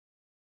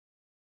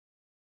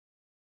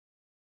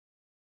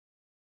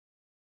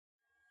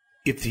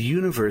If the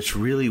universe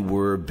really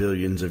were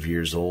billions of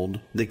years old,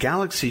 the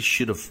galaxies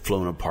should have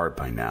flown apart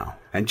by now.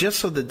 And just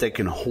so that they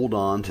can hold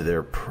on to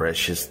their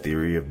precious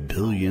theory of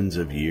billions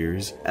of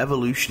years,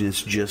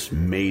 evolutionists just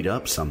made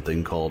up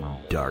something called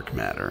dark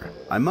matter.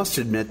 I must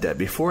admit that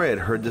before I had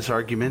heard this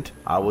argument,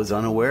 I was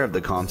unaware of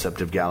the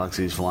concept of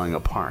galaxies flying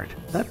apart.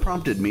 That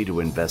prompted me to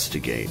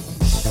investigate.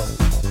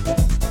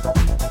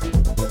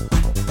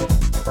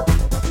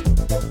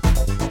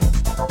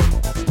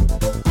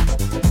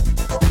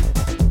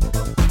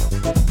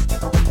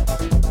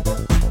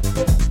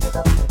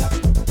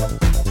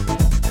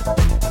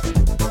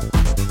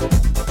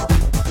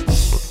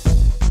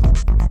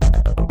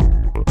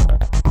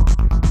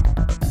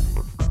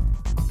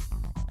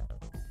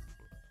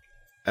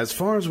 As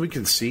far as we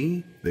can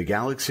see, the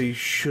galaxies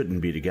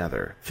shouldn't be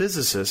together.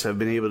 Physicists have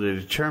been able to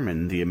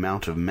determine the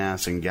amount of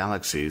mass in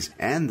galaxies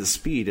and the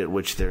speed at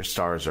which their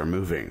stars are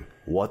moving.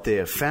 What they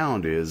have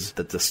found is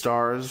that the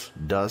stars,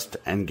 dust,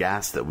 and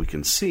gas that we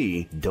can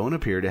see don't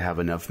appear to have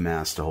enough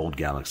mass to hold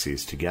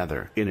galaxies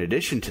together. In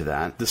addition to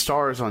that, the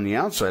stars on the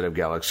outside of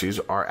galaxies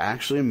are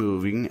actually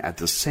moving at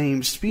the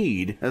same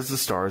speed as the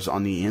stars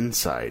on the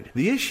inside.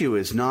 The issue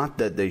is not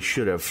that they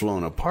should have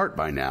flown apart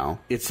by now,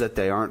 it's that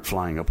they aren't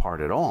flying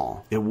apart at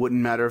all. It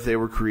wouldn't matter if they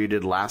were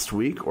created last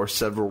week or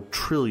several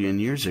trillion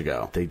years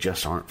ago. They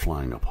just aren't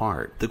flying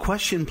apart. The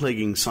question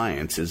plaguing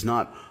science is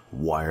not,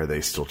 why are they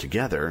still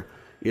together?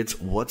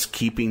 It's what's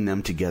keeping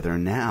them together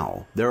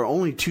now. There are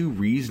only two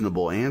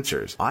reasonable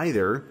answers.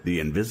 Either the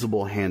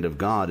invisible hand of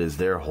God is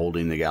there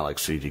holding the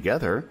galaxy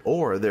together,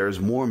 or there's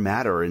more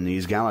matter in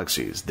these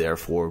galaxies,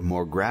 therefore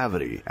more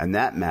gravity, and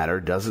that matter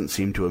doesn't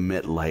seem to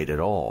emit light at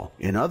all.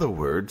 In other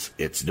words,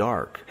 it's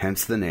dark,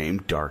 hence the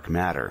name dark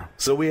matter.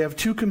 So we have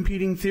two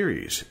competing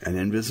theories, an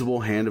invisible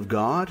hand of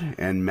God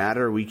and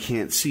matter we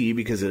can't see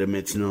because it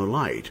emits no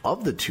light.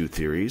 Of the two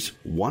theories,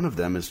 one of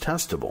them is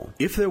testable.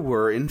 If there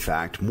were, in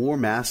fact, more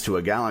mass to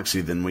a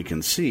galaxy than we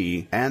can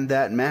see, and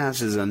that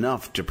mass is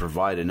enough to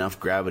provide enough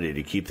gravity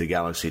to keep the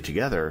galaxy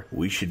together,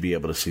 we should be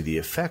able to see the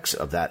effects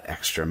of that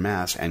extra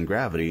mass and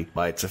gravity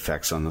by its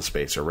effects on the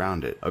space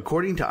around it.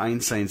 According to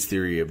Einstein's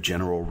theory of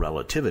general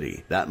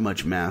relativity, that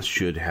much mass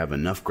should have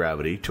enough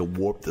gravity to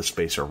warp the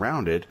space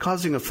around it,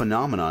 causing a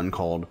phenomenon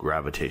called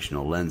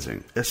gravitational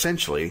lensing.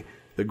 Essentially,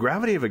 the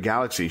gravity of a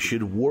galaxy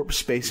should warp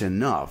space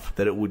enough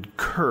that it would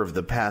curve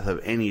the path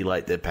of any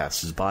light that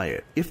passes by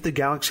it. If the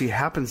galaxy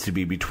happens to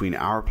be between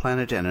our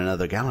planet and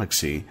another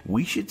galaxy,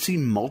 we should see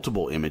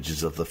multiple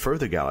images of the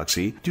further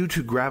galaxy due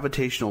to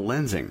gravitational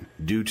lensing,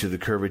 due to the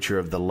curvature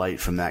of the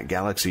light from that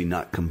galaxy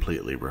not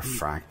completely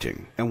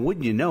refracting. And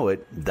wouldn't you know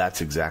it,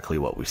 that's exactly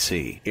what we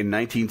see. In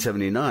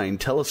 1979,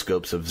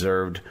 telescopes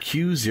observed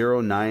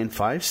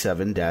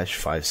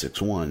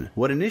Q0957-561.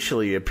 What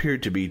initially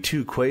appeared to be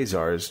two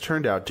quasars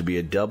turned out to be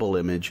a double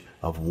image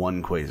of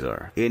one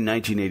quasar. In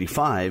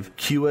 1985,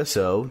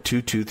 QSO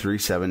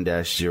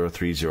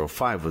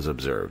 2237-0305 was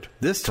observed,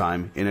 this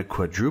time in a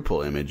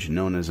quadruple image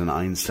known as an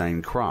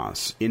Einstein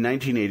cross. In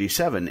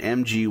 1987,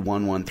 MG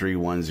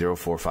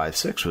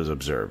 11310456 was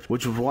observed,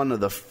 which was one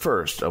of the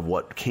first of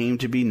what came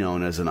to be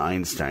known as an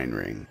Einstein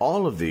ring.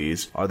 All of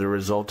these are the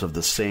result of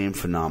the same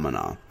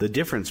phenomena, the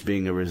difference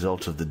being a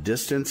result of the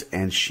distance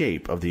and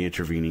shape of the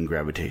intervening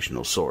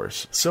gravitational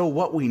source. So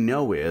what we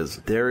know is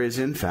there is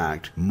in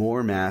fact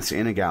more mass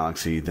in a galaxy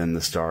than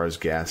the stars,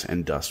 gas,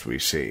 and dust we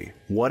see.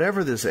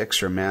 Whatever this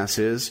extra mass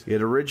is, it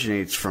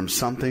originates from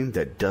something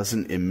that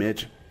doesn't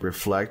emit,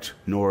 reflect,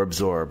 nor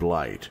absorb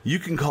light. You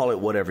can call it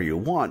whatever you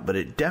want, but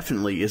it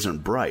definitely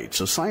isn't bright,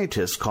 so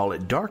scientists call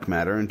it dark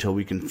matter until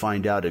we can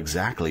find out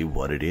exactly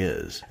what it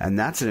is. And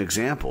that's an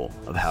example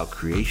of how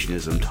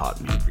creationism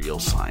taught me real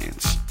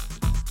science.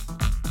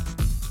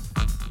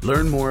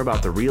 Learn more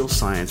about the real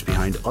science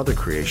behind other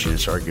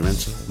creationist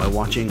arguments by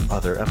watching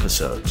other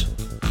episodes.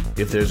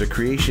 If there's a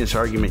creationist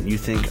argument you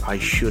think I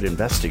should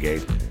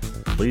investigate,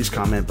 please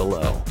comment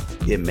below.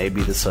 It may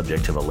be the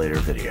subject of a later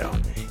video.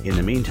 In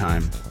the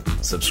meantime,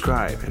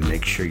 subscribe and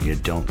make sure you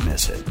don't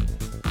miss it.